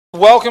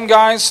Welcome,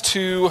 guys,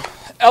 to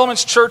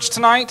Elements Church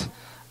tonight.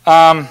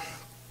 Little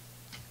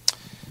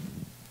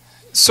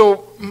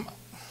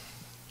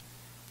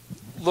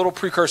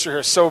precursor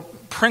here. So,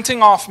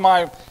 printing off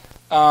my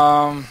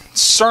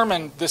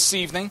sermon this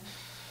evening,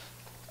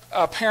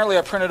 apparently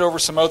I printed over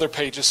some other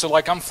pages. So,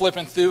 I'm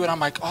flipping through, and I'm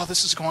like, oh,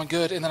 this is going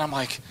good. And then I'm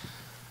like,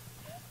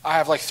 I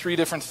have 3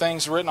 different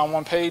things written on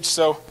one page.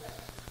 So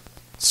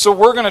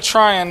we're going to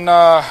try and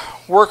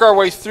work our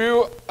way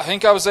through. I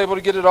think I was able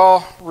to get it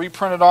all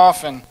reprinted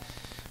off, and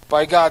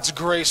by God's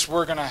grace,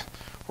 we're gonna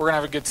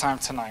have a good time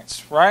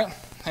tonight, right?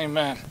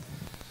 Amen.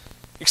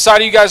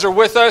 Excited you guys are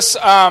with us.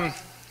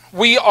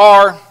 We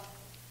are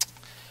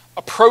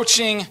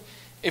approaching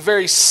a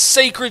very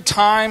sacred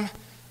time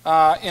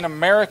in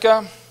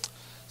America,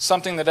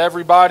 something that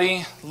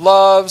everybody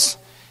loves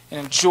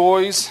and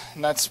enjoys,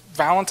 and that's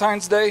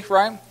Valentine's Day,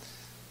 right?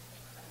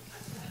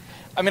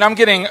 I mean, I'm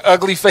getting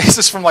ugly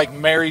faces from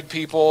married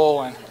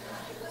people,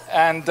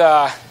 and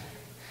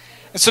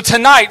so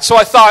tonight. So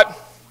I thought,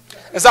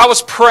 as I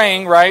was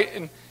praying, right,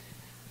 and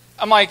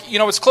I'm like,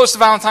 it's close to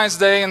Valentine's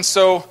Day, and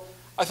so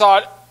I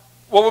thought,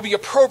 what would be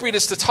appropriate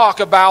is to talk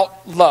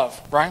about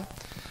love, right?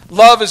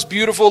 Love is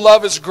beautiful.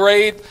 Love is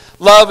great.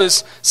 Love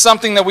is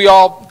something that we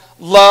all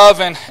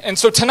love, and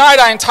so tonight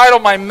I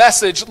entitled my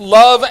message,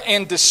 Love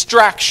and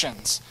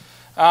Distractions.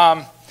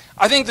 I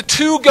think the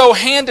two go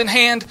hand in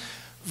hand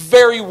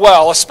very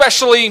well,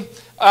 especially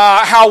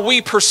how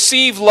we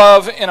perceive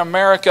love in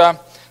America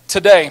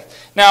today.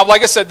 Now,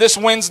 like I said, this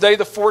Wednesday,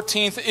 the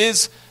 14th,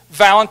 is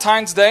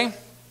Valentine's Day.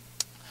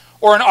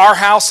 Or in our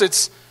house,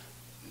 it's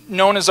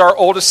known as our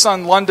oldest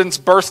son, London's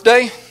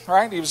birthday,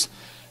 right?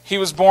 He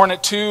was born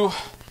at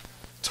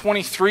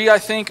 2:23, I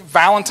think,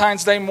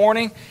 Valentine's Day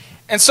morning.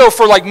 And so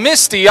for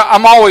Misty,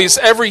 I'm always,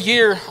 every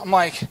year, I'm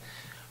like,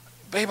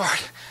 babe, I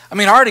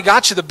already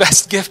got you the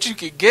best gift you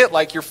could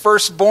get, your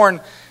firstborn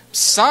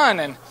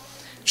son. And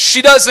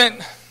she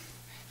doesn't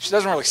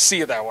really see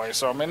it that way.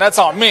 So, that's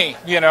on me,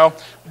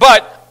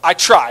 But I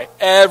try.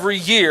 Every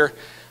year,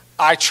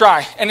 I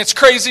try. And it's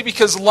crazy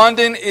because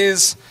London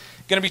is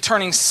going to be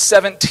turning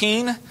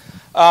 17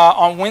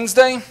 on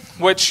Wednesday,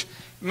 which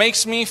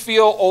makes me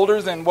feel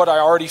older than what I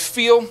already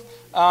feel.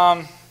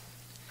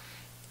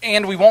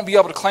 And we won't be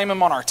able to claim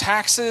him on our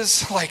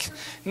taxes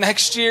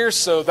next year,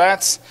 so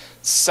that's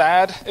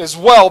sad as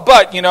well.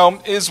 But,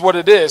 is what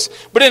it is.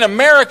 But in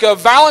America,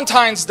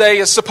 Valentine's Day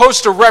is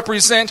supposed to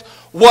represent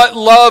what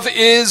love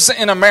is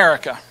in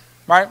America,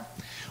 right?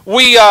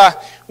 We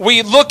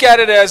look at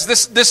it as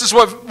this is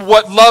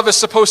what love is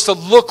supposed to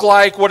look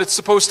like, what it's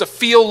supposed to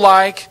feel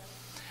like,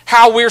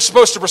 how we're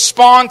supposed to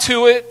respond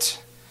to it.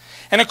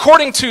 And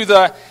according to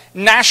the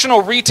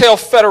National Retail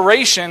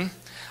Federation,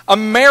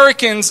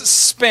 Americans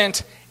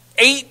spent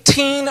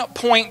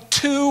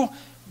 $18.2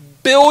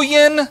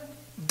 billion,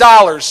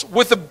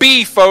 with a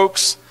B,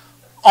 folks,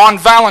 on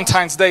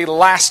Valentine's Day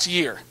last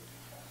year.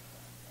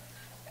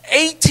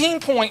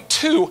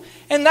 18.2,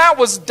 and that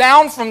was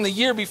down from the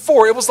year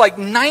before. It was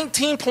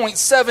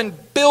 $19.7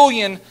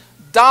 billion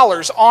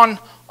on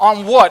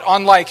what?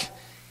 On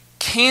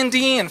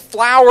candy and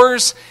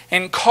flowers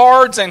and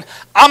cards. And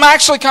I'm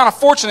actually kind of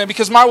fortunate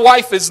because my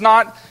wife is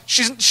not,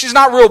 she's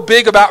not real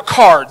big about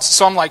cards.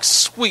 So I'm like,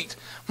 sweet,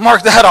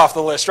 mark that off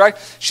the list, right?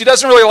 She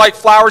doesn't really like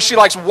flowers. She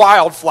likes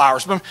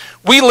wildflowers.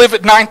 We live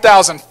at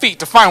 9,000 feet.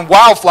 To find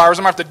wildflowers,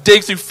 I'm going to have to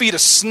dig through feet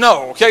of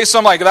snow, okay? So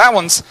I'm like,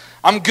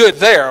 I'm good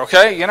there,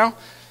 okay,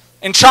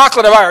 And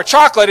chocolate, I buy her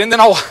chocolate, and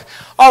then all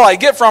I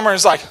get from her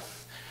is why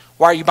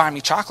are you buying me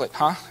chocolate,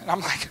 huh? And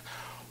I'm like,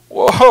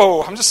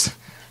 whoa,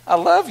 I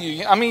love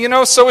you.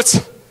 So it's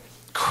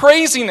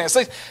craziness.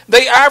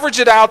 They average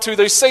it out to,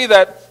 they say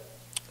that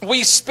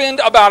we spend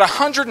about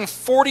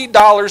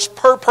 $140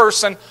 per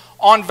person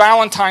on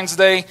Valentine's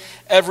Day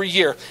every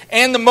year.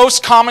 And the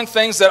most common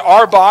things that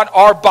are bought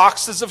are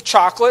boxes of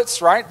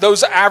chocolates, right?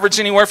 Those average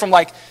anywhere from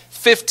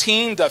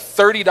 $15 to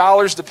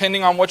 $30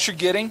 depending on what you're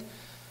getting.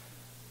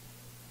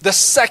 The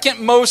second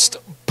most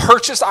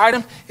purchased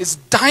item is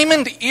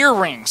diamond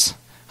earrings.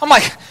 I'm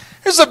like,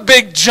 there's a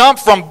big jump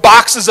from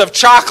boxes of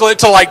chocolate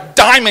to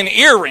diamond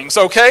earrings,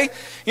 okay?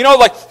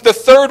 The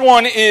third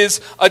one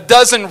is a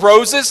dozen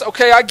roses.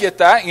 Okay, I get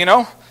that,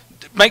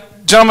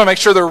 Gentlemen, make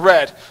sure they're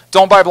red.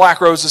 Don't buy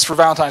black roses for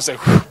Valentine's Day.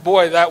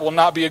 Boy, that will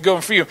not be a good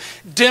one for you.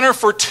 Dinner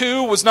for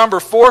 2 was number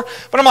 4.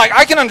 But I'm like,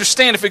 I can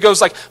understand if it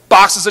goes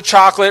boxes of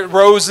chocolate,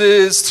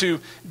 roses to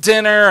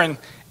dinner, and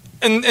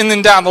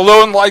then down the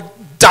low and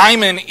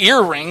diamond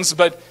earrings.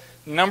 But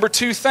number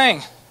 2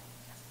 thing.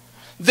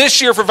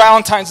 This year for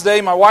Valentine's Day,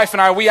 my wife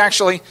and I, we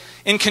actually,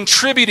 in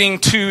contributing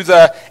to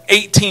the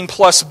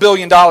 $18+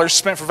 billion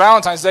spent for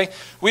Valentine's Day,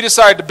 we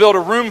decided to build a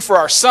room for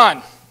our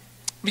son.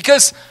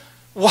 Because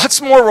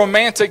what's more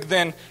romantic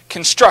than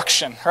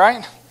construction,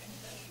 right?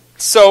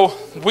 So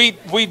we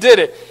did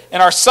it,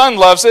 and our son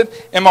loves it,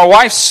 and my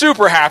wife's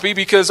super happy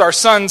because our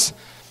son's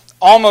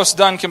almost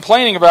done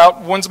complaining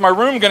about when's my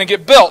room going to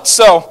get built.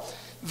 So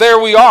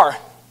there we are.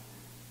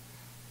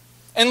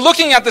 And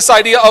looking at this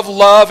idea of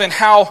love and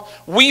how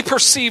we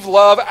perceive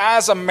love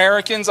as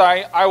Americans,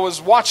 I was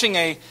watching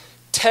a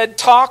TED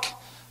Talk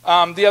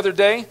the other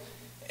day,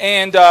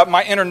 and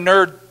my inner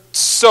nerd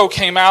so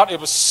came out. It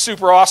was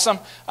super awesome.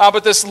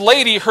 But this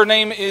lady, her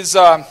name is,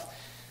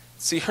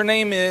 her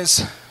name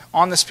is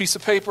on this piece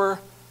of paper.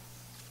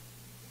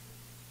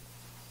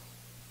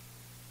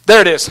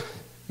 There it is.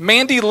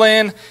 Mandy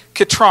Lynn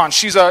Catron.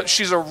 She's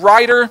a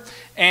writer,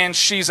 and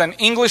she's an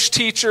English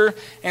teacher,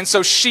 and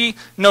so she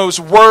knows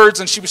words,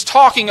 and she was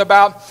talking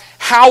about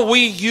how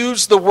we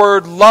use the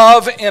word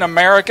love in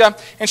America.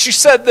 And she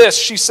said this.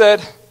 She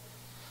said,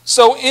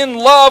 so in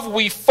love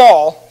we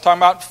fall. Talking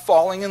about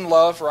falling in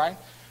love, right?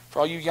 For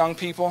all you young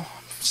people,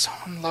 so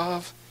in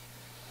love.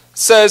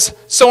 Says,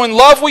 so in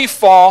love we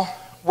fall,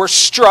 we're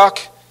struck,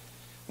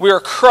 we are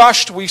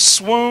crushed, we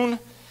swoon,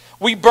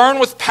 we burn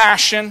with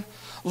passion.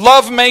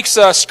 Love makes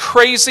us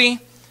crazy,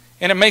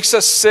 and it makes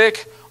us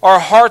sick. Our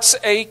hearts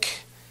ache,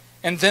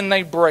 and then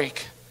they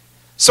break.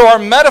 So our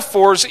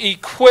metaphors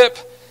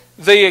equate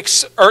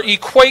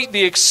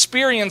the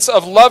experience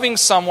of loving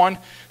someone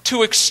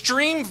to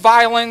extreme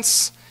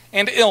violence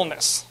and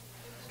illness.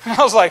 And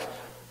I was like,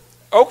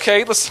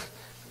 okay,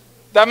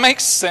 that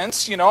makes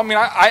sense. I mean,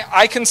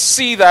 I can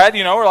see that.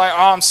 We're like,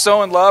 oh, I'm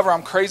so in love, or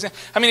I'm crazy.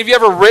 I mean, have you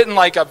ever written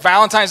like a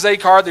Valentine's Day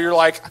card that you're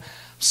like,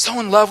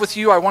 so in love with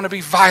you, I want to be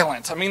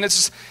violent? I mean,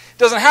 it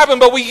doesn't happen,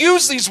 but we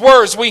use these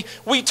words. We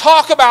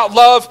talk about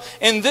love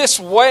in this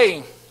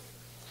way.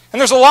 And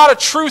there's a lot of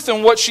truth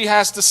in what she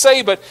has to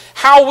say, but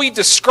how we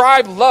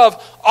describe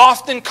love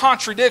often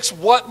contradicts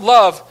what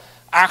love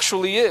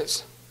actually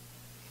is.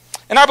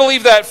 And I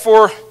believe that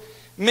for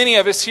many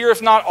of us here,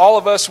 if not all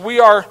of us, we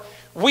are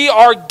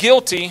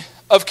guilty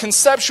of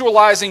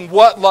conceptualizing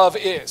what love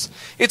is.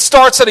 It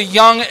starts at a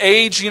young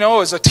age,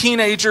 as a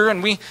teenager,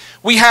 and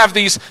we have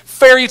these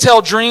fairy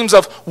tale dreams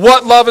of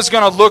what love is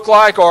going to look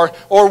like, or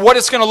what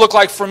it's going to look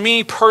like for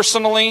me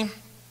personally.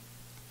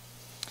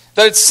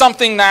 That it's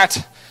something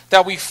that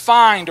we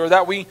find, or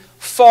that we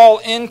fall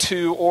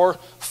into, or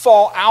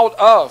fall out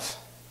of.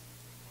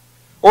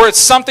 Or it's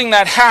something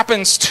that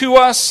happens to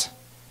us,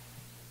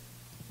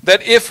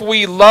 that if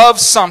we love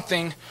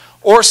something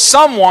or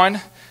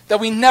someone, that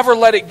we never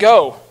let it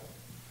go.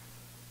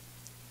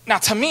 Now,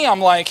 to me,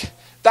 I'm like,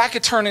 that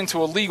could turn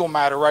into a legal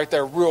matter right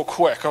there real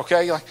quick,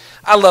 okay? Like,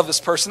 I love this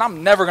person.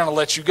 I'm never going to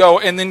let you go,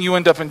 and then you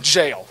end up in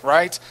jail,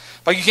 right?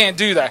 Like, you can't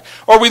do that.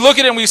 Or we look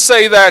at it and we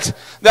say that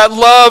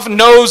love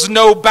knows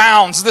no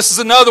bounds. This is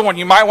another one.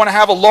 You might want to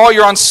have a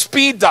lawyer on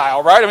speed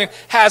dial, right? I mean,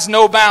 has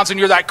no bounds, and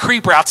you're that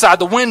creeper outside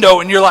the window,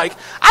 and you're like,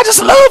 I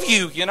just love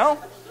you,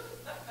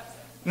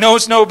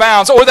 Knows no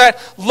bounds. Or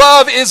that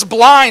love is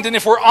blind, and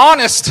if we're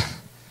honest,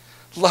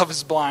 love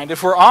is blind.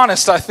 If we're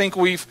honest, I think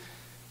we've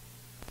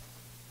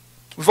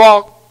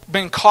all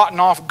been caught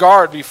off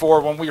guard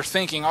before when we were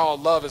thinking, oh,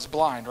 love is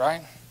blind,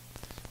 right?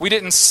 We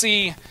didn't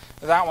see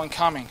that one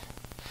coming.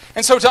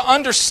 And so to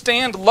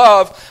understand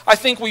love, I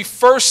think we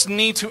first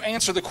need to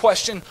answer the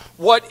question,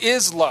 what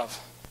is love?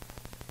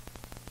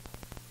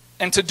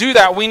 And to do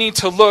that, we need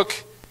to look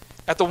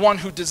at the one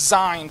who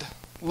designed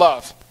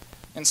love.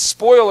 And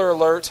spoiler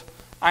alert,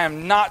 I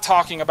am not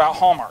talking about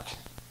Hallmark.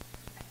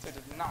 They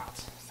did not.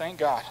 Thank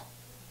God.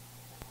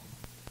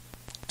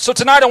 So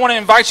tonight I want to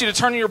invite you to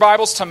turn your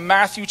Bibles to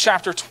Matthew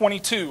chapter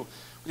 22.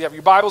 If you have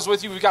your Bibles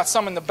with you, we've got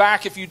some in the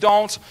back if you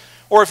don't.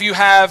 Or if you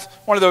have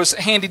one of those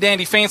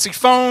handy-dandy fancy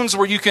phones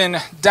where you can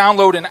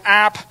download an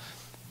app.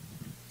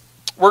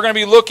 We're going to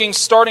be looking,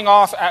 starting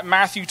off at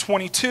Matthew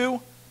 22.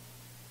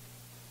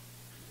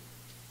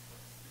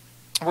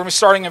 We're going to be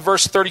starting in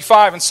verse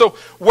 35. And so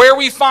where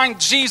we find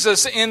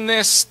Jesus in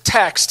this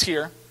text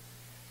here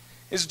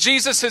is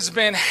Jesus has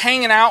been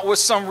hanging out with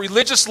some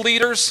religious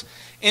leaders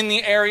in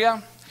the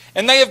area.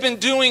 And they have been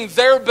doing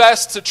their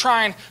best to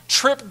try and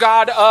trip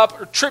God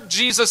up or trip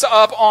Jesus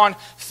up on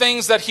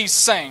things that he's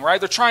saying, right?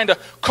 They're trying to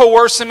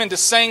coerce him into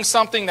saying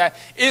something that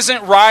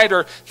isn't right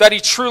or that he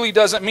truly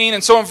doesn't mean.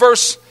 And so in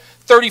verse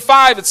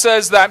 35 it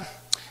says that,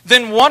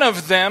 then one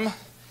of them,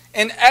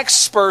 an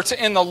expert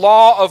in the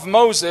law of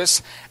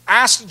Moses,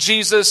 asked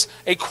Jesus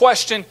a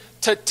question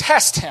to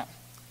test him.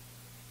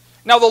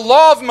 Now the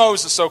law of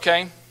Moses,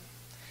 okay,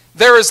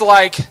 there is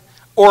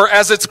or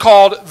as it's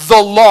called,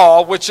 the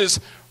law, which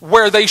is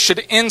where they should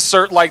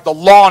insert like the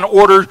Law and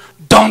Order,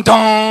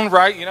 dun-dun,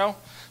 right?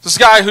 This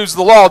guy who's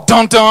the law,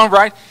 dun-dun,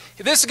 right?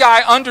 This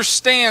guy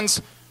understands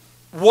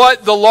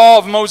what the law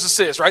of Moses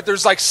is, right?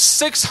 There's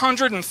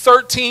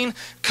 613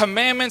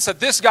 commandments that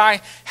this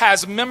guy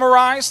has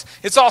memorized.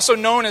 It's also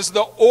known as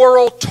the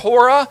oral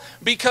Torah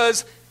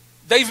because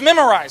they've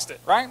memorized it,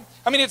 right?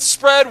 I mean, it's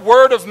spread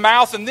word of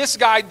mouth, and this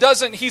guy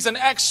he's an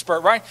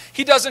expert, right?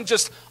 He doesn't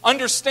just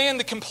understand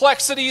the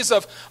complexities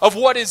of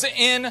what is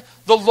in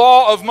the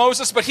law of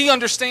Moses, but he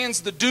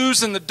understands the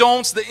do's and the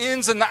don'ts, the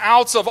ins and the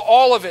outs of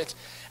all of it.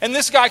 And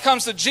this guy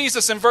comes to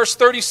Jesus in verse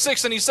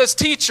 36, and he says,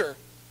 Teacher,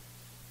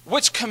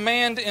 which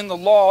command in the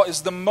law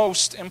is the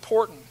most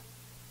important?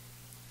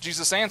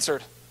 Jesus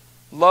answered,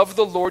 Love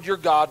the Lord your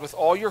God with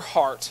all your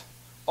heart,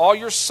 all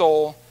your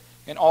soul,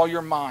 and all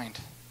your mind.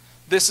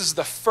 This is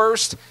the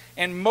first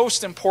and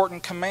most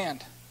important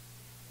command.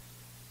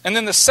 And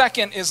then the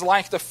second is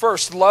like the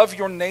first, love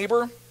your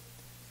neighbor.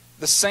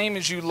 the same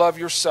as you love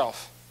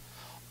yourself.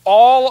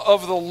 All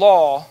of the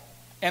law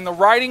and the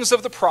writings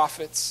of the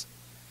prophets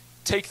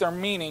take their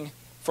meaning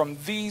from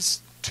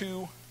these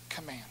two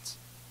commands.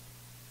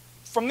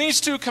 From these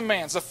two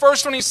commands. The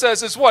first one he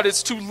says is what?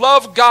 It's to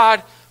love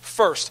God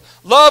first.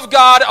 Love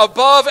God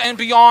above and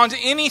beyond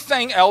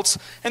anything else.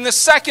 And the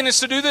second is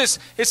to do this.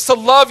 It's to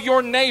love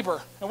your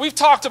neighbor. And we've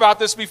talked about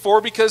this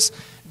before because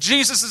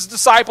Jesus'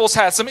 disciples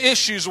had some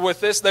issues with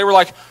this. They were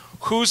like,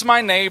 who's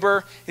my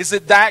neighbor? Is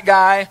it that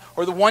guy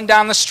or the one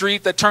down the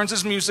street that turns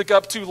his music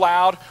up too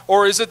loud?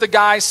 Or is it the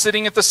guy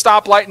sitting at the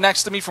stoplight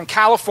next to me from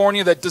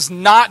California that does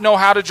not know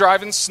how to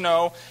drive in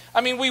snow?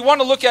 I mean, we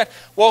want to look at,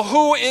 well,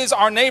 who is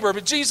our neighbor?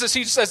 But Jesus,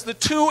 he says the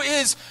two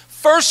is,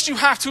 first you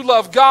have to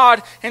love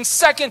God, and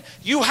second,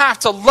 you have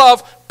to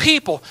love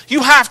people.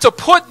 You have to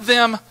put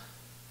them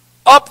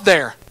up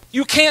there.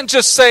 You can't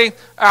just say,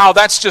 oh,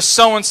 that's just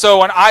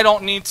so-and-so, and I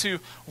don't need to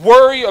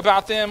worry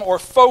about them or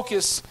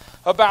focus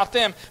about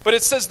them. But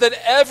it says that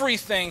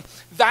everything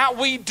that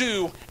we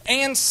do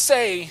and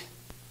say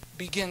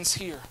begins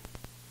here.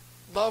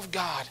 Love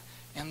God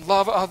and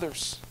love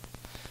others.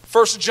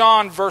 1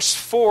 John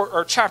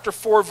chapter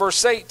 4,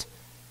 verse 8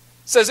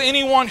 says,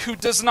 anyone who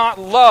does not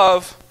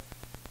love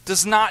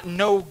does not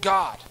know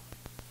God.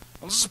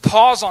 Let's just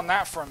pause on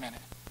that for a minute.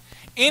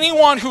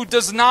 Anyone who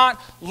does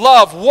not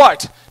love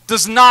what?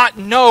 Does not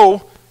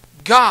know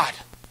God.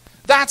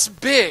 That's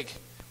big.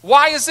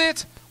 Why is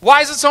it?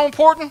 Why is it so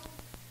important?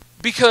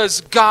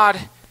 Because God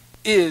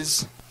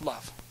is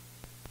love.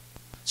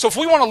 So if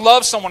we want to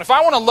love someone, if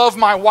I want to love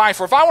my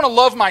wife, or if I want to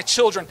love my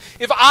children,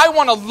 if I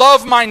want to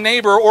love my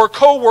neighbor or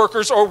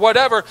coworkers or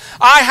whatever,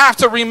 I have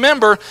to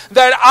remember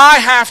that I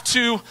have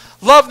to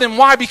love them.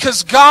 Why?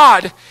 Because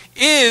God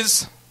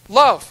is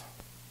love.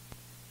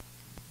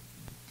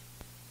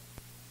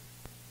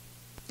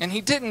 And he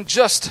didn't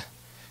just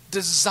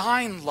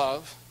design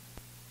love,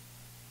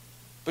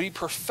 but he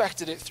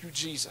perfected it through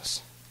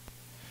Jesus.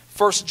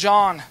 1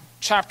 John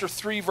chapter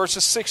 3,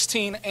 verses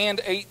 16 and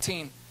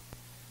 18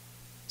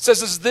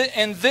 says,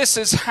 and this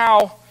is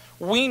how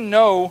we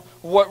know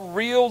what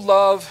real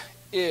love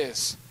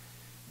is.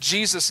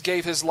 Jesus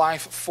gave his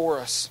life for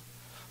us,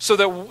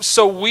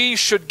 so we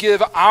should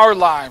give our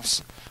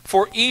lives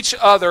for each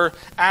other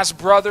as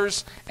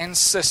brothers and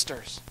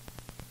sisters.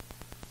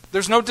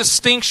 There's no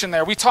distinction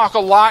there. We talk a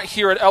lot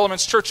here at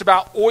Elements Church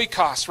about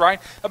oikos, right?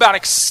 About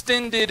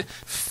extended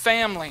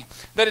family.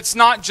 That it's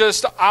not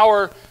just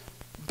our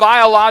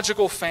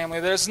biological family.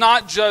 That it's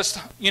not just,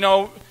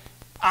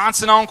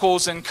 aunts and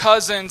uncles and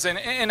cousins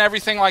and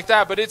everything like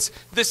that. But it's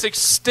this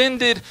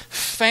extended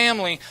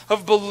family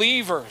of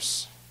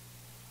believers.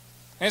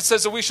 And it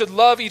says that we should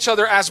love each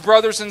other as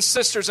brothers and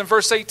sisters. In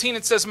verse 18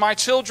 it says, my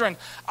children,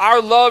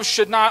 our love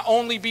should not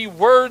only be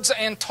words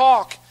and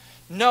talk.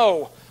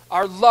 No,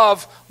 our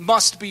love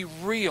must be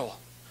real.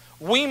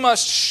 We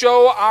must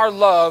show our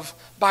love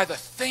by the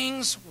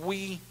things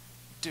we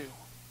do.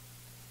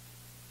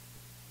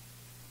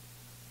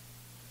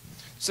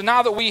 So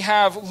now that we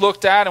have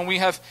looked at and we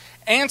have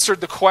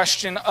answered the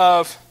question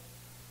of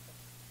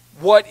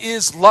what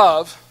is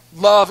love,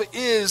 love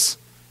is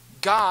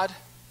God,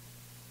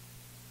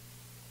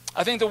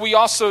 I think that we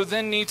also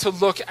then need to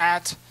look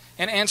at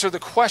and answer the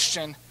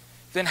question,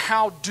 then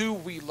how do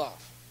we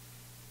love?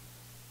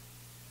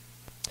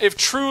 If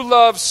true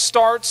love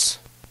starts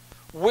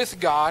with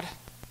God,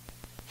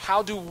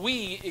 how do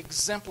we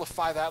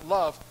exemplify that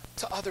love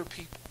to other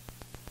people?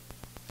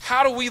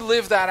 How do we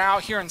live that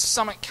out here in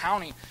Summit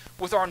County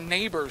with our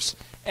neighbors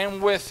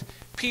and with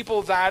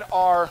people that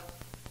are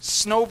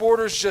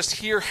snowboarders just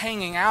here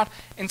hanging out?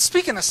 And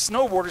speaking of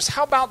snowboarders,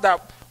 how about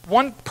that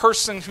one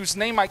person whose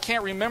name I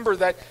can't remember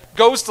that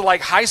goes to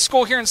like high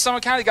school here in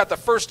Summit County, got the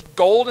first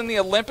gold in the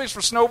Olympics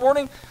for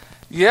snowboarding?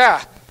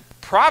 Yeah,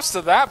 props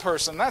to that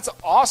person. That's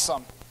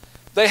awesome.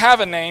 They have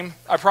a name.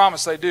 I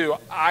promise they do.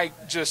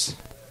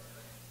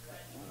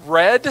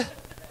 Red?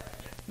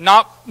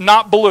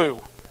 Not blue.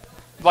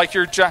 Like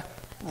you're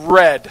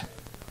red.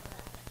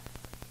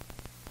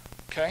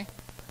 Okay?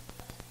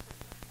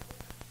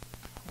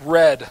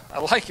 Red. I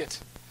like it.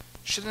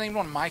 Should have named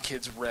one of my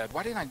kids Red.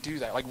 Why didn't I do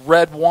that? Like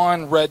Red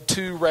 1, Red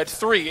 2, Red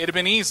 3. It'd have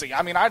been easy.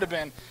 I mean, I'd have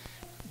been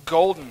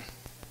golden.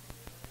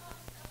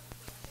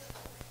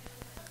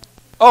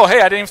 Oh, hey,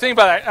 I didn't even think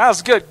about that. That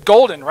was good.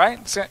 Golden,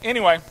 right? So,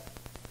 anyway.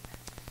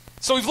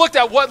 So we've looked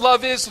at what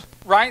love is,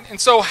 right?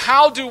 And so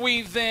how do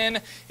we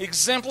then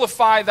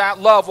exemplify that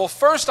love? Well,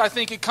 first I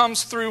think it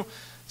comes through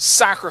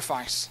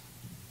sacrifice.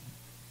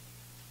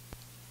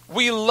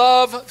 We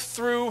love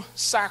through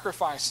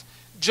sacrifice.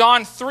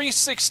 John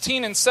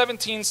 3:16 and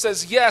 17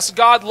 says, yes,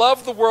 God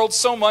loved the world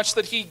so much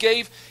that he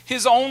gave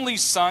his only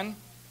Son,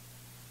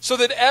 so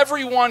that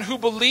everyone who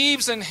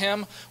believes in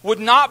him would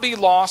not be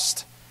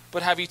lost,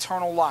 but have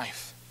eternal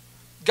life.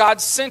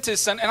 God sent his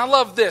Son, and I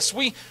love this.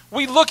 We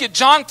look at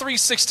John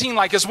 3:16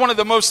 like as one of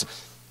the most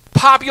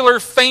popular,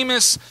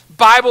 famous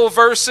Bible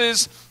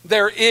verses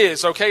there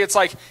is, okay? It's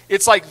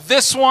like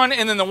this one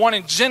and then the one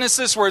in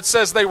Genesis where it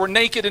says they were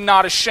naked and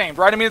not ashamed,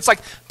 right? I mean, it's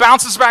like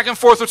bounces back and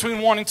forth between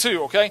 1 and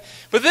 2, okay?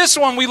 But this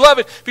one, we love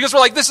it because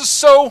we're like, this is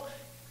so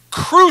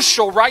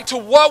crucial, right, to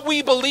what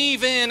we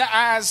believe in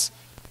as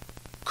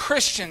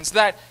Christians,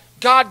 that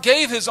God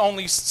gave his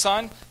only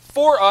Son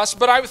for us.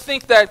 But I would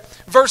think that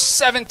verse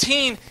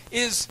 17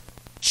 is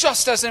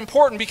just as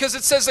important because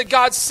it says that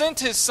God sent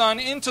his Son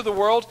into the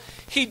world.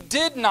 He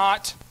did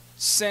not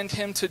send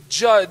him to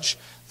judge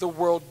the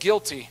world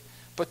guilty,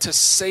 but to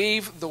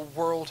save the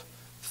world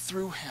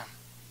through him.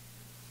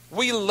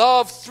 We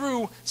love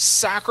through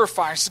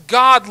sacrifice.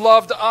 God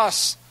loved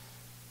us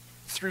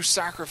through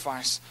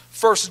sacrifice.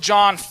 1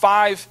 John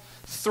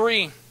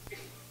 5:3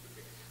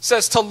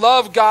 says to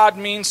love God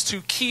means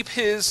to keep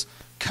his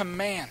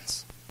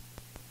commands.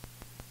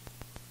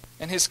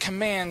 And his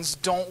commands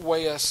don't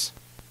weigh us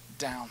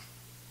down.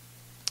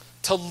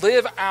 To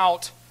live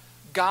out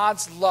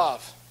God's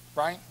love,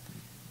 right?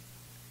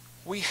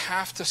 We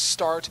have to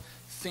start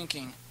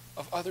thinking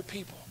of other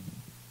people.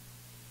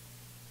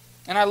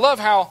 And I love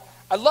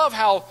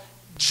how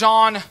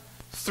John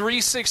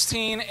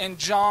 3:16 and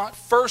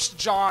 1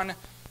 John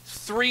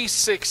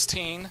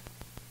 3:16,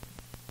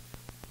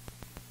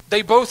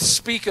 they both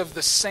speak of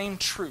the same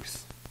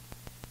truth.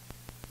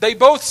 They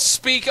both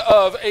speak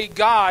of a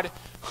God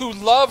who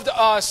loved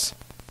us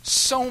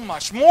so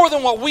much, more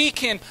than what we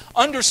can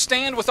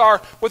understand with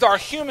our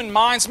human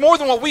minds, more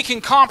than what we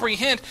can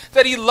comprehend,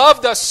 that he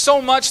loved us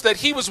so much that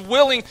he was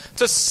willing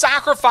to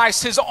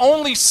sacrifice his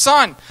only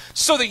Son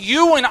so that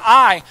you and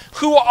I,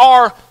 who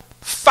are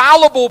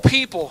fallible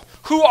people,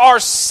 who are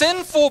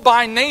sinful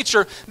by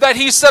nature, that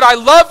he said, I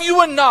love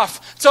you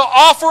enough to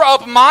offer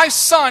up my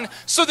Son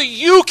so that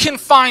you can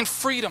find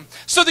freedom,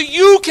 so that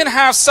you can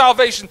have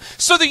salvation,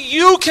 so that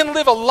you can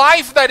live a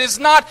life that is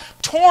not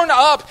torn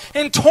up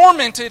and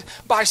tormented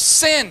by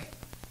sin.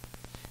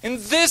 And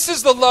this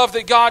is the love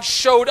that God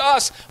showed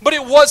us, but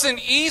it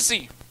wasn't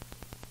easy.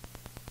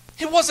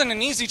 It wasn't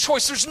an easy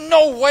choice. There's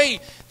no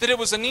way that it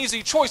was an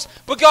easy choice,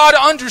 but God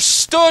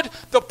understood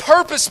the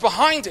purpose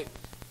behind it.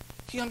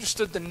 He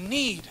understood the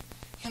need.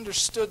 He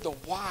understood the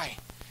why.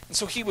 And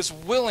so he was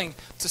willing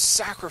to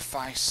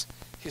sacrifice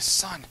his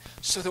Son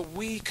so that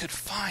we could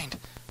find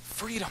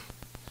freedom.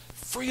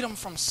 Freedom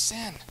from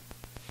sin.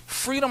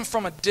 Freedom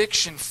from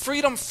addiction.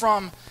 Freedom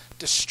from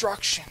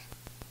destruction.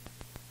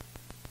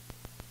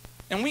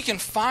 And we can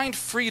find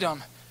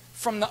freedom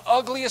from the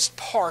ugliest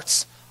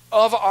parts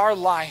of our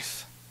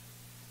life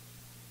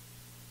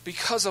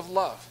because of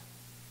love,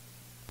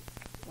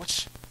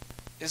 which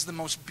is the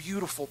most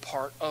beautiful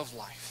part of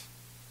life.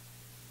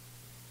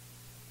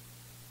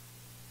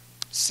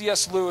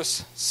 C.S.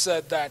 Lewis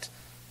said that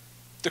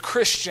the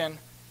Christian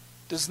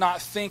does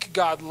not think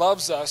God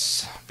loves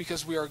us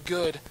because we are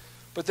good,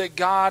 but that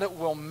God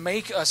will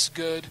make us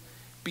good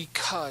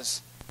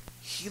because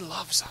he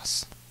loves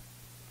us.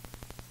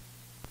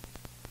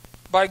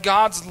 By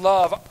God's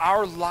love,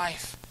 our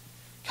life,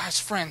 guys,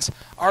 friends,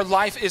 our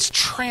life is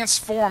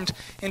transformed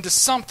into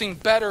something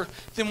better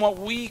than what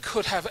we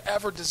could have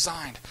ever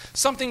designed.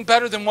 Something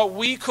better than what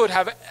we could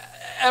have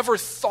ever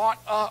thought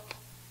up.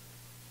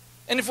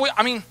 And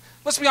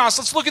let's be honest,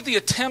 let's look at the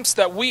attempts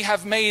that we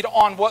have made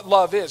on what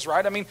love is,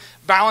 right? I mean,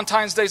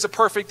 Valentine's Day is a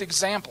perfect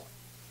example.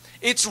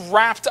 It's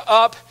wrapped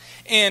up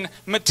in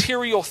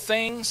material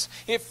things.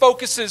 It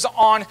focuses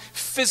on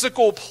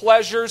physical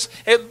pleasures.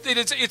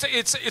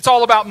 It's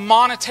all about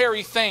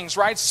monetary things,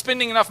 right?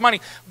 Spending enough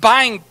money,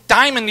 buying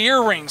diamond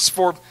earrings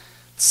for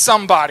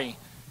somebody.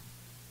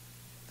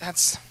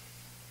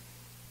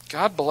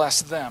 God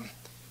bless them.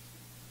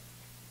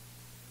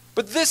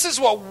 But this is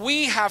what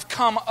we have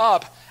come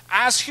up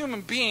as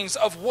human beings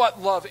of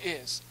what love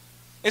is.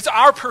 It's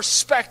our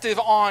perspective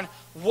on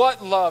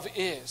what love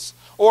is,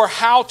 or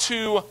how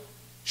to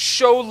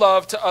show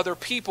love to other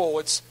people.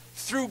 It's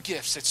through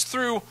gifts. It's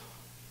through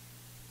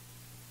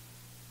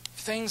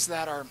things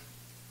that are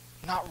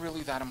not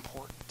really that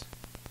important.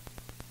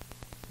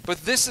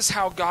 But this is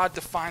how God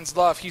defines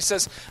love. He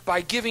says,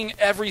 by giving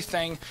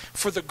everything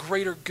for the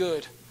greater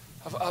good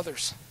of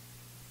others.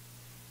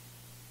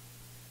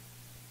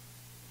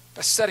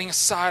 By setting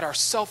aside our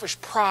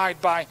selfish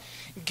pride, by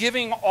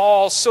giving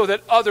all so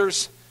that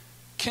others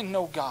can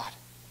know God.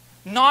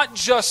 Not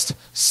just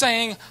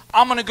saying,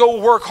 I'm going to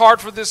go work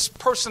hard for this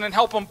person and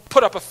help them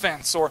put up a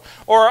fence. Or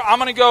I'm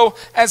going to go,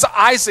 as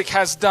Isaac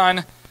has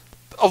done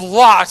a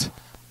lot,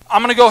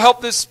 I'm going to go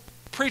help this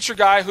preacher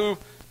guy who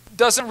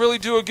doesn't really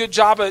do a good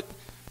job at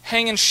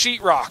hanging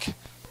sheetrock.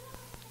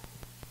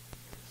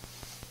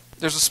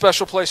 There's a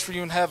special place for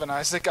you in heaven,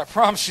 Isaac. I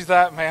promise you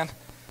that, man.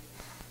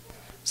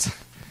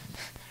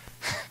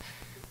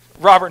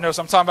 Robert knows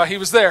what I'm talking about. He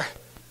was there.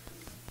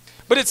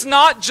 But it's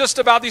not just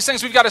about these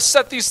things. We've got to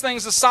set these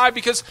things aside,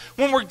 because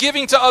when we're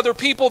giving to other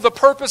people, the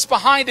purpose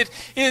behind it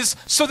is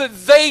so that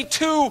they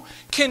too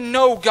can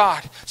know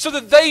God. So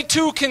that they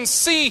too can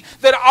see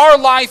that our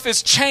life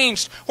is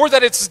changed, or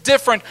that it's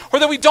different, or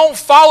that we don't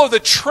follow the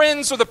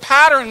trends or the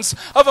patterns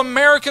of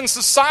American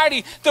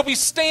society, that we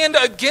stand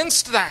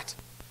against that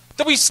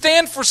That we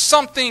stand for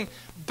something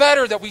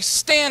better, that we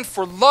stand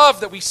for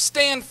love, that we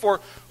stand for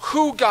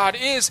who God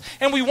is.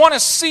 And we want to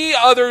see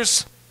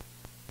others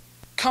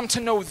come to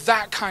know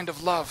that kind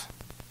of love.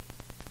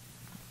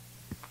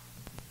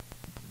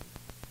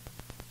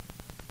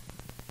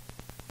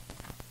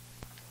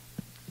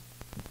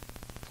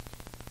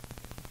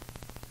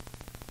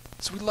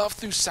 So we love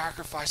through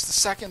sacrifice. The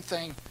second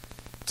thing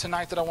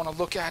tonight that I want to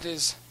look at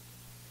is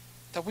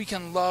that we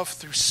can love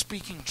through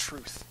speaking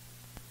truth.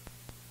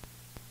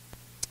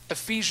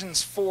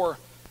 Ephesians 4,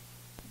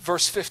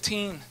 verse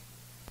 15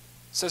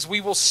 says, we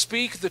will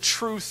speak the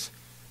truth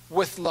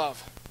with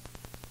love.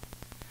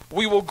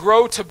 We will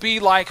grow to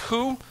be like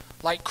who?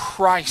 Like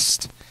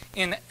Christ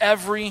in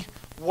every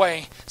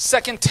way.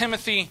 2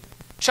 Timothy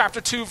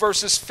chapter 2,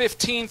 verses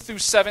 15 through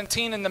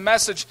 17 in the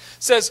Message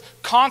says,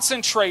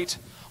 concentrate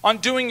on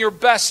doing your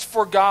best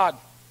for God.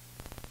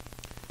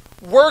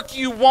 Work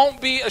you won't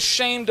be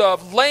ashamed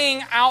of,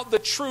 laying out the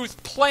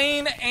truth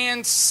plain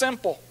and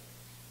simple.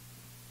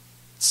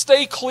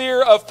 Stay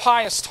clear of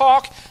pious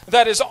talk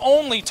that is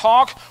only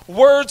talk.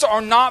 Words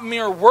are not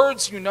mere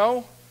words, you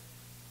know.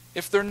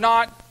 If they're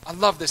not, I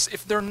love this,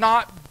 if they're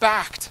not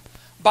backed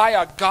by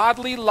a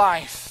godly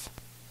life,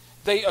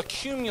 they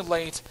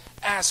accumulate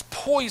as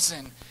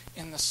poison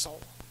in the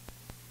soul.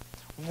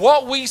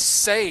 What we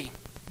say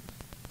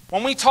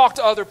when we talk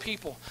to other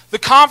people, the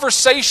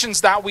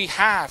conversations that we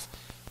have,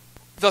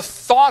 the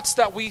thoughts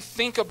that we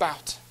think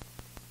about.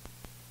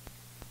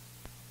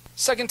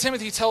 2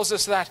 Timothy tells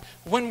us that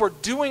when we're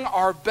doing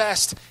our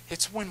best,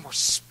 it's when we're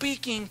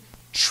speaking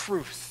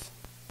truth.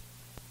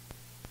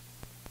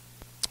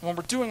 When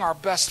we're doing our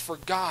best for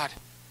God,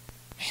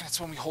 man, it's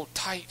when we hold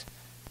tight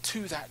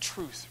to that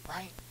truth,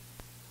 right?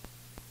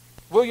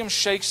 William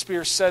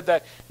Shakespeare said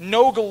that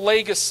no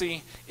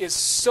legacy is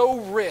so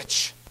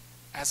rich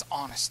as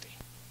honesty.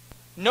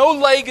 No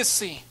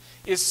legacy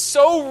is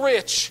so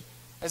rich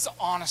as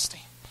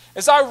honesty.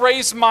 As I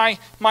raise my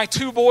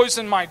two boys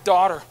and my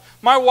daughter,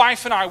 my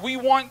wife and I, we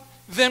want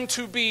them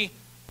to be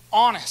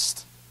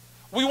honest.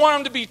 We want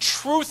them to be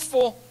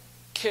truthful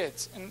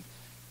kids. And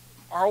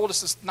our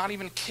oldest is not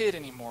even a kid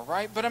anymore,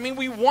 right? But I mean,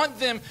 we want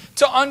them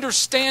to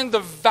understand the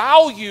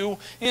value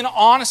in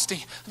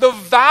honesty, the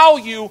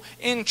value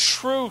in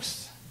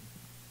truth.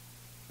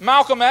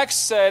 Malcolm X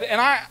said, and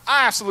I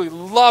absolutely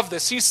love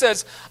this, he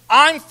says,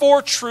 I'm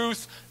for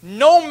truth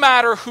no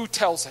matter who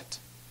tells it.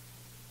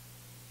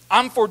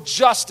 I'm for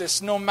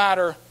justice no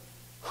matter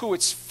who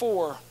it's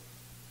for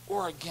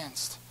or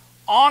against.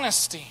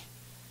 Honesty,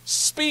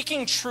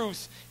 speaking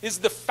truth, is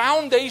the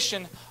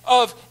foundation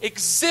of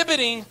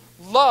exhibiting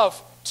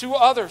love to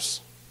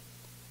others.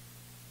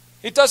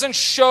 It doesn't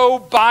show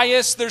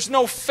bias. There's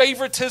no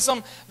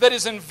favoritism that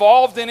is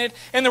involved in it.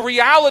 And the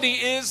reality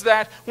is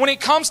that when it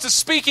comes to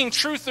speaking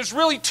truth, there's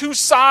really two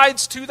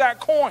sides to that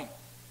coin.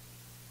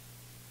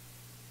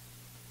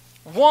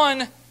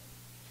 One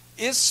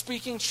is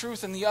speaking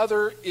truth, and the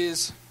other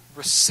is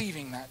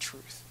receiving that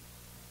truth.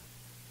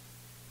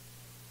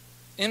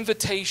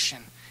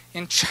 Invitation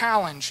and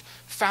challenge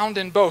found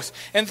in both.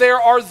 And there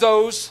are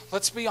those,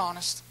 let's be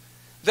honest,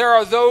 there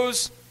are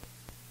those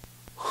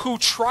who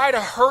try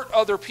to hurt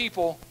other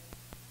people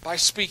by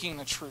speaking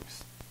the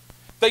truth.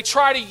 They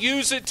try to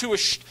use it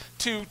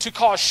to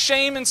cause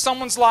shame in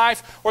someone's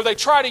life, or they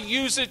try to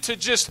use it to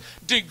just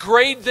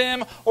degrade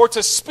them, or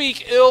to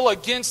speak ill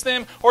against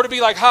them, or to be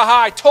like,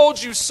 ha, I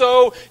told you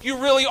so, you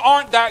really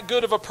aren't that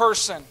good of a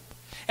person.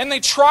 And they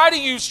try to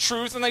use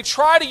truth, and they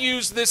try to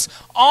use this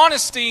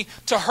honesty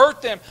to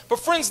hurt them. But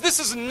friends, this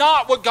is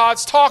not what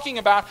God's talking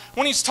about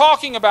when He's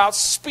talking about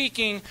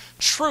speaking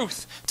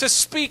truth. To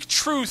speak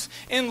truth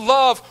in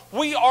love,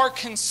 we are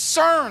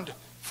concerned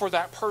for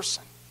that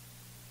person.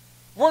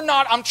 We're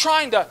not, I'm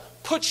trying to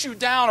put you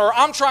down, or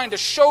I'm trying to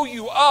show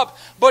you up,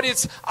 but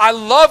it's, I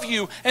love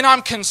you, and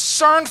I'm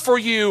concerned for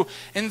you,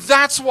 and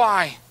that's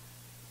why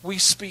we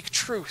speak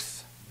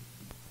truth.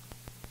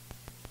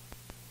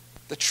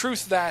 The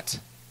truth that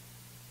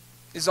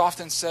is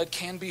often said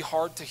can be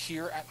hard to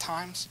hear at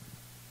times.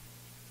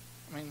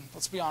 I mean,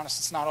 let's be honest,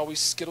 it's not always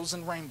Skittles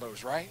and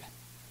rainbows, right?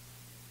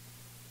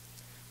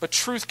 But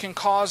truth can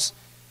cause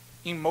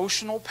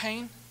emotional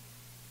pain.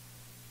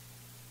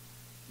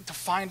 To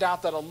find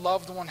out that a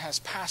loved one has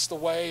passed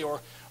away,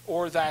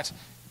 or that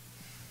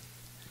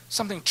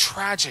something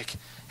tragic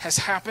has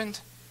happened,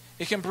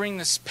 it can bring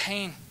this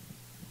pain.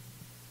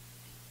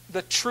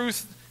 The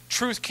truth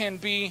can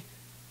be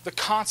the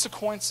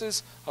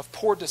consequences of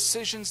poor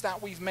decisions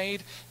that we've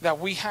made that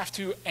we have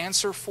to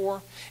answer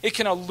for. It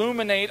can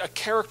illuminate a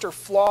character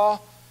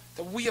flaw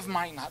that we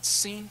might not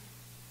seen.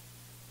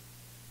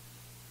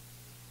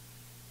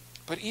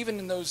 But even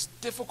in those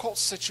difficult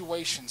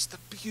situations, the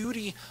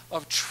beauty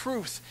of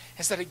truth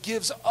is that it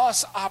gives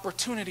us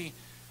opportunity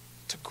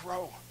to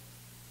grow.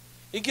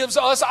 It gives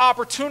us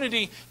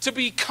opportunity to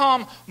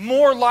become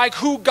more like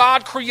who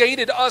God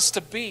created us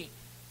to be.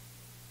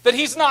 That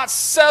He's not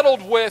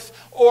settled with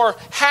or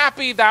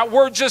happy that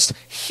we're just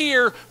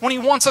here when He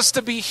wants us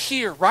to be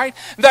here, right?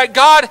 That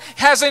God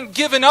hasn't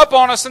given up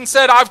on us and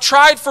said, I've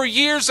tried for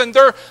years and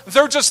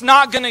they're just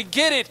not going to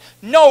get it.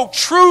 No,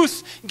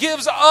 truth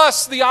gives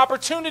us the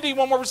opportunity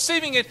when we're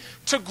receiving it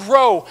to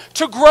grow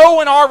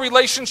in our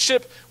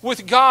relationship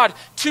with God,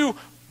 to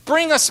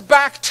bring us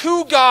back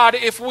to God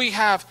if we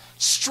have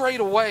strayed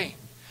away.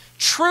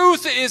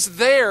 Truth is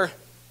there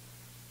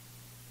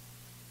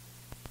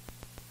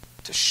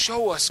to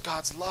show us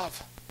God's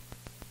love.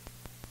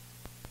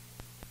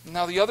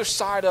 Now, the other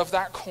side of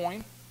that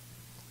coin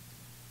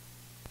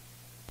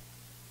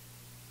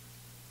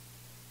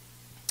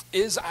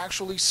is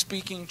actually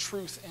speaking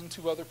truth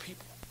into other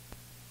people.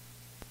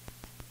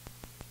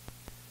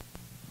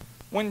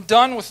 When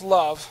done with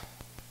love,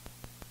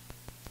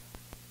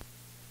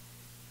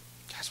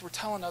 guys, we're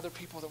telling other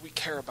people that we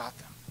care about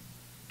them.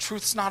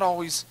 Truth's not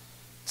always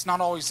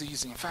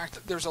easy. In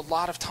fact, there's a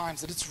lot of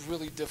times that it's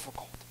really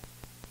difficult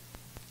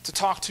to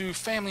talk to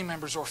family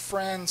members or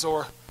friends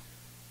or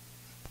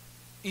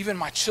even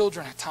my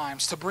children at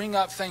times, to bring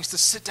up things, to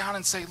sit down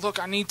and say, look,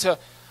 I need to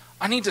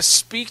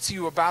speak to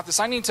you about this.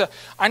 I need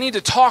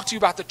to talk to you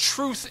about the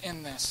truth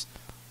in this.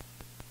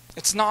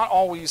 It's not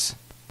always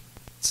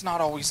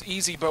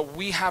easy, but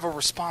we have a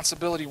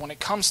responsibility when it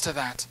comes to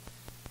that.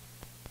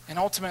 And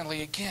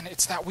ultimately, again,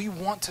 it's that we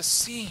want to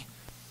see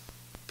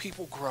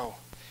people grow.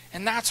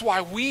 And that's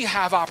why we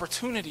have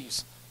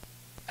opportunities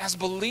as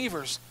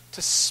believers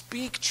to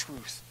speak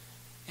truth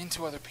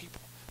into other people,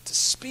 to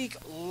speak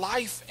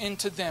life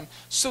into them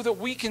so that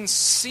we can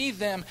see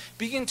them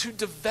begin to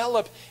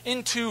develop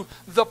into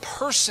the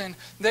person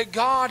that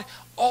God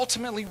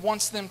ultimately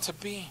wants them to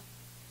be.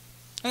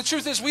 And the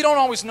truth is, we don't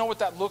always know what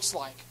that looks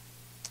like.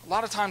 A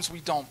lot of times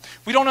we don't.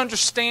 We don't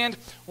understand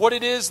what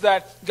it is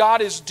that God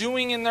is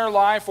doing in their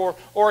life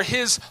or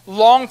His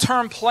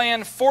long-term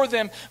plan for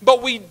them.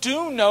 But we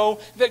do know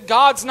that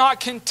God's not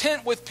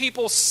content with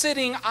people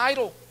sitting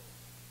idle.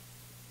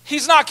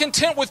 He's not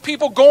content with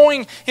people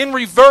going in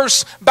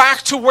reverse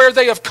back to where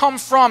they have come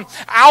from,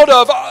 out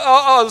of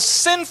a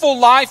sinful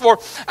life or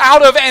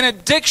out of an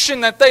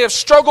addiction that they have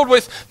struggled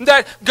with,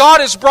 that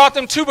God has brought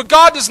them to. But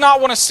God does not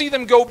want to see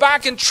them go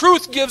back. And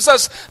truth gives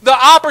us the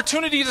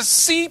opportunity to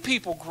see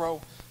people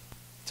grow,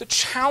 to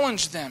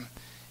challenge them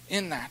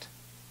in that.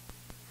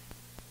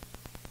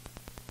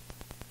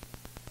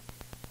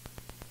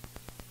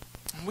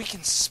 And we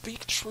can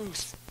speak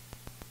truth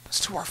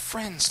to our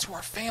friends, to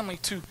our family,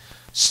 to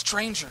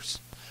strangers.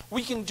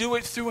 We can do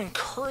it through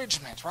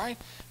encouragement, right?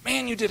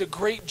 Man, you did a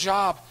great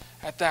job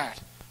at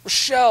that.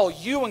 Rochelle,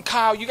 you and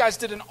Kyle, you guys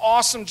did an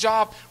awesome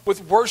job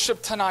with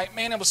worship tonight.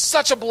 Man, it was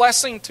such a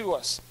blessing to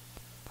us,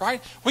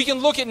 right? We can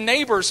look at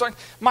neighbors. Like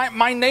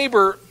my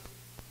neighbor,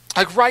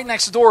 like right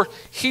next door,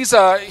 he's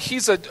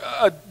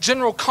a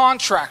general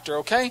contractor,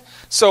 okay?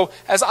 So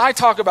as I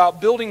talk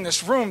about building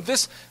this room,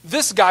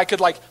 this guy could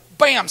like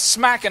bam,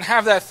 smack and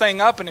have that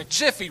thing up in a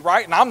jiffy,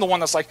 right? And I'm the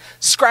one that's like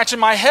scratching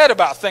my head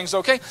about things,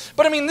 okay?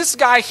 But I mean, this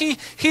guy, he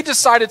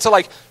decided to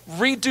like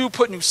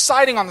put new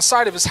siding on the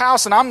side of his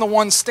house, and I'm the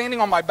one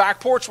standing on my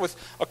back porch with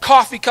a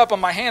coffee cup in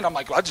my hand. I'm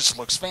like, well, that just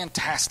looks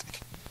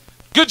fantastic.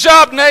 Good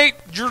job, Nate.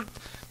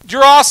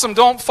 You're awesome.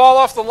 Don't fall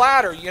off the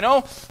ladder, you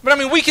know? But I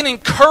mean, we can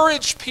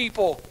encourage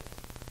people.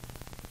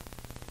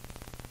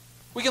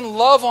 We can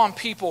love on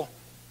people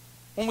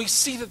when we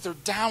see that they're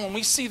down, when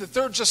we see that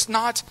they're just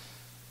not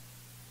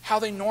how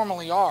they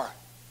normally are.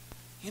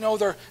 You know,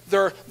 they're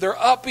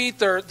upbeat,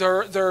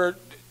 they're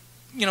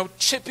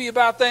chippy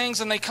about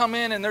things, and they come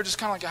in and they're just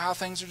kind of like, how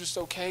things are just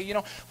okay. You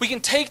know, we can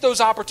take those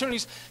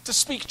opportunities to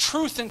speak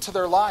truth into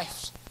their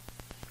lives.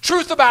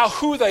 Truth about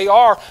who they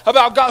are,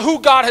 about God, who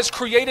God has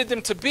created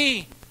them to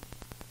be.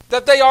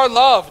 That they are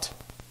loved,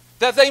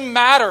 that they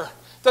matter,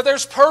 that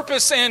there's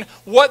purpose in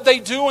what they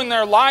do in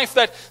their life,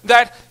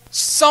 that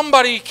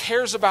somebody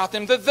cares about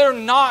them, that they're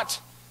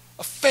not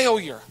a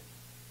failure.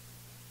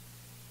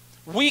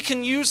 We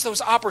can use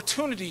those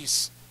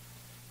opportunities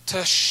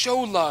to show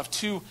love,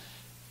 to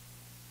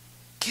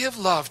give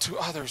love to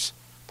others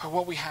by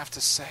what we have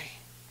to say.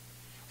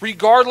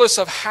 Regardless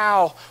of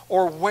how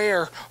or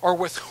where or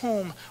with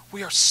whom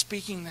we are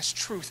speaking this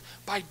truth.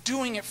 By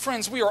doing it,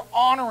 friends, we are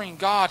honoring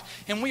God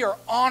and we are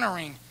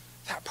honoring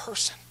that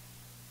person.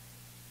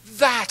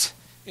 That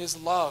is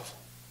love.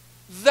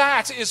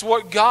 That is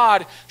what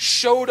God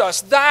showed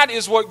us. That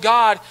is what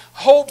God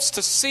hopes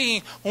to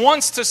see,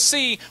 wants to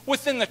see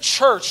within the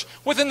church,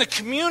 within the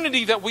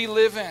community that we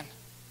live in.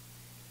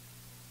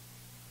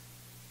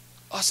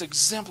 Us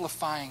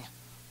exemplifying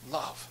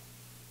love.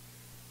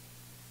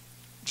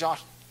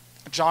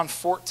 John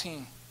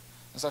 14,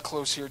 as I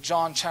close here.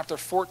 John chapter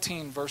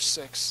 14, verse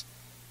 6.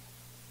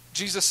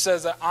 Jesus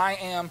says that I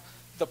am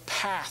the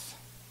path,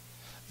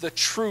 the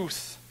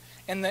truth,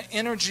 and the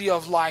energy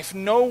of life.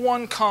 No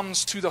one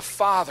comes to the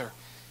Father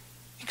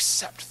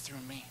except through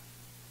me.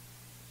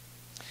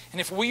 And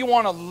if we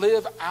want to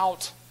live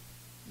out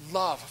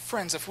love,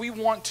 friends, if we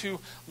want to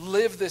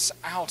live this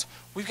out,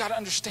 we've got to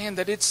understand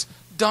that it's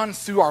done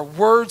through our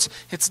words.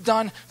 It's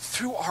done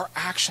through our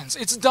actions.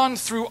 It's done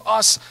through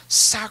us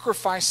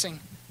sacrificing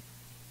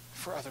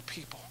for other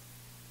people.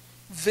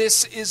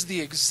 This is the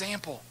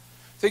example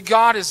that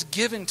God has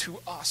given to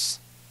us.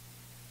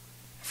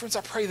 Friends,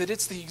 I pray that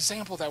it's the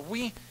example that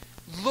we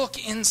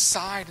look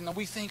inside and that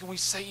we think and we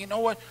say, you know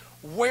what?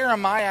 Where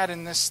am I at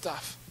in this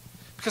stuff?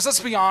 Because let's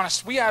be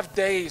honest, we have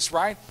days,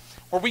 right,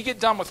 where we get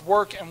done with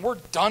work and we're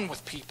done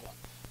with people.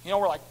 You know,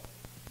 we're like,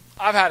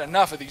 I've had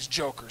enough of these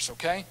jokers,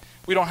 okay?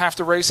 We don't have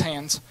to raise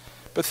hands,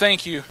 but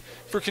thank you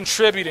for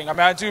contributing. I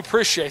mean, I do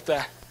appreciate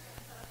that.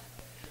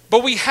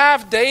 But we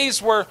have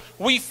days where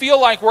we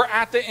feel like we're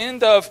at the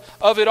end of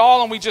it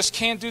all and we just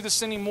can't do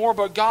this anymore.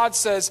 But God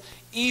says,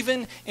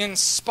 even in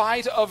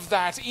spite of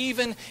that,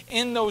 even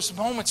in those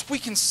moments, we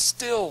can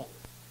still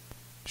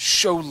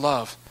show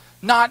love.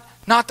 Not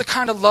the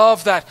kind of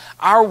love that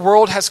our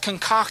world has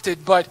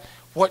concocted, but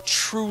what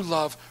true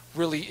love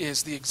really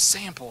is, the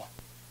example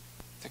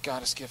that God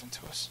has given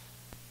to us.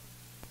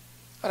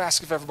 I'd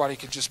ask if everybody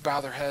could just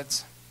bow their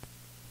heads.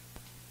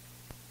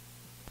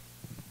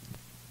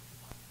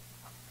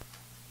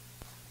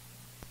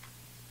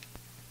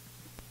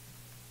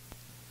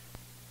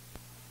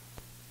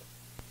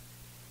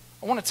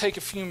 I want to take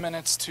a few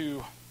minutes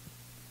to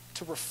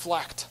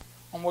reflect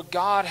on what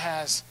God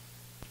has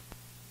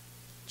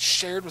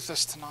shared with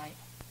us tonight.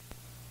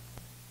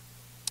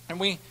 And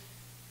we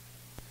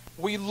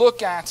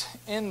look at,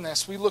 in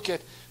this, we look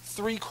at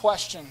 3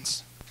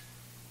 questions.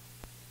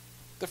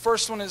 The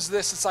first one is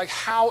this. It's like,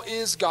 how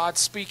is God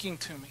speaking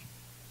to me?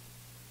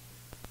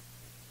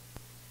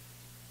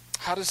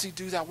 How does he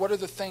do that? What are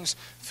the things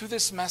through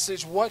this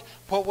message? What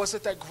was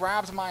it that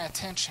grabbed my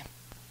attention?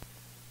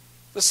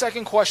 The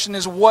second question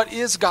is, what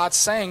is God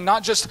saying?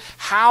 Not just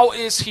how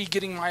is he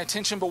getting my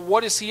attention, but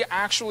what is he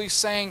actually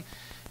saying?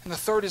 And the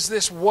third is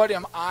this, what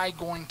am I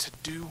going to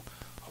do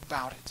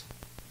about it?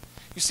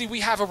 You see,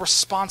 we have a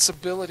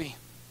responsibility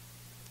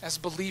as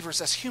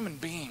believers, as human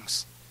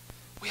beings.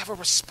 We have a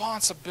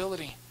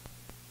responsibility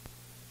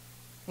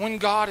when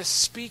God is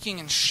speaking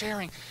and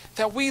sharing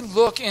that we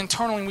look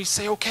internally and we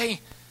say, okay,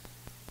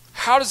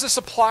 how does this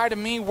apply to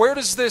me? Where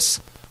does this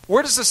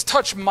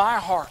touch my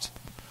heart?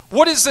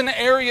 What is an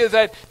area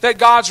that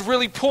God's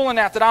really pulling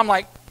at that I'm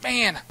like,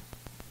 man,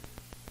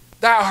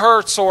 that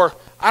hurts, or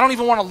I don't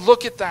even want to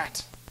look at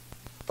that.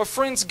 But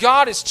friends,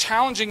 God is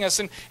challenging us,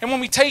 and when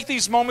we take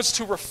these moments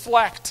to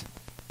reflect,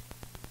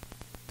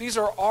 these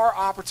are our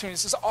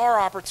opportunities. This is our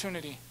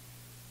opportunity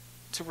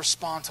to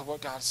respond to what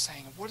God is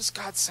saying. What is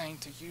God saying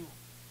to you?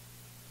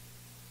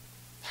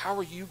 How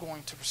are you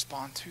going to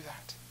respond to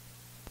that?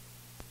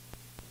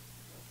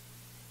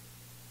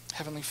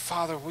 Heavenly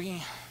Father,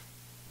 we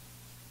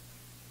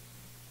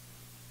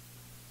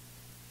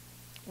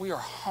are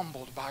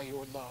humbled by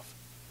your love.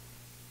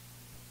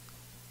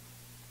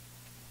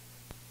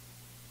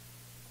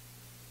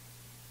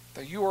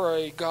 That you are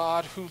a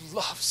God who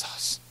loves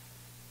us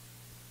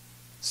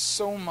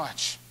so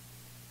much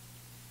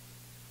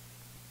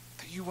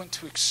that you went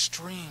to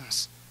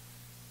extremes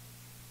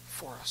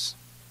for us.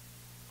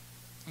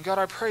 And God,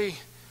 I pray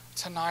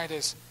tonight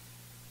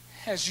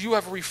as you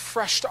have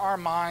refreshed our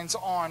minds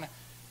on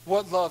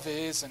what love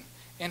is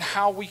and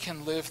how we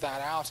can live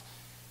that out,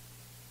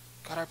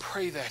 God, I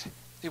pray that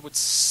it would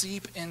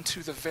seep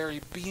into the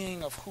very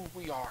being of who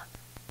we are.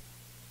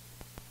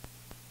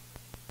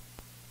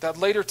 That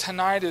later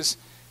tonight,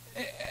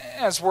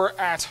 as we're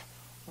at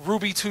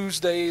Ruby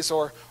Tuesdays,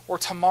 or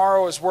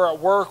tomorrow as we're at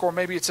work, or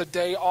maybe it's a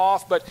day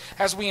off, but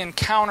as we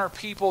encounter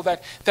people,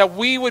 that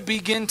we would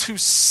begin to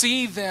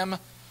see them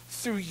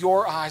through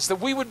your eyes. That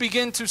we would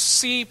begin to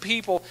see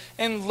people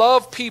and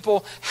love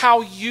people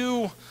how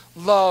you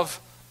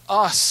love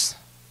us.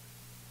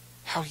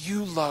 How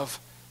you love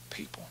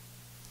people.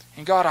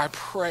 And God, I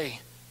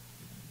pray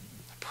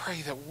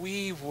that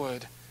we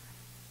would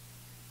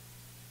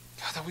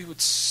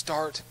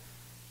start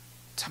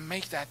to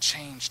make that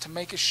change, to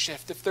make a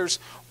shift. If there's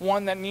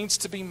one that needs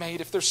to be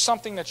made, if there's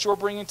something that you're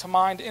bringing to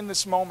mind in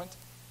this moment,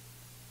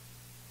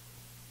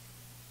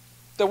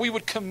 that we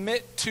would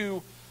commit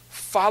to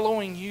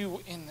following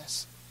you in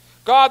this.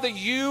 God, that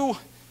you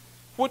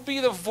would be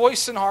the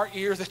voice in our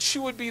ear, that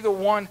you would be the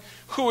one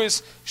who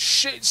is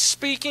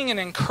speaking and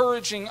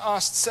encouraging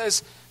us,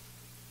 says,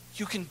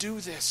 you can do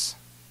this.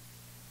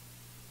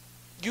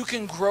 You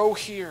can grow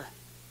here.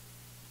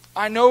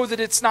 I know that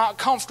it's not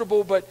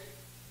comfortable, but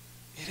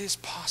it is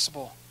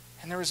possible.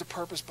 And there is a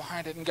purpose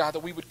behind it. And God,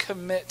 that we would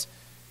commit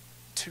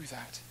to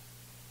that.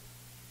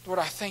 Lord,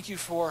 I thank you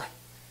for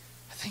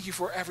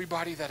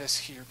everybody that is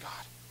here,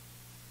 God.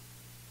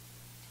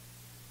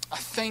 I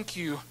thank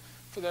you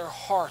for their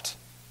heart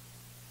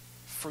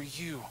for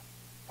you.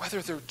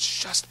 Whether they're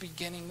just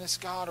beginning this,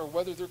 God, or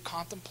whether they're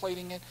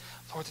contemplating it,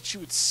 Lord, that you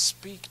would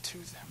speak to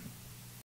them.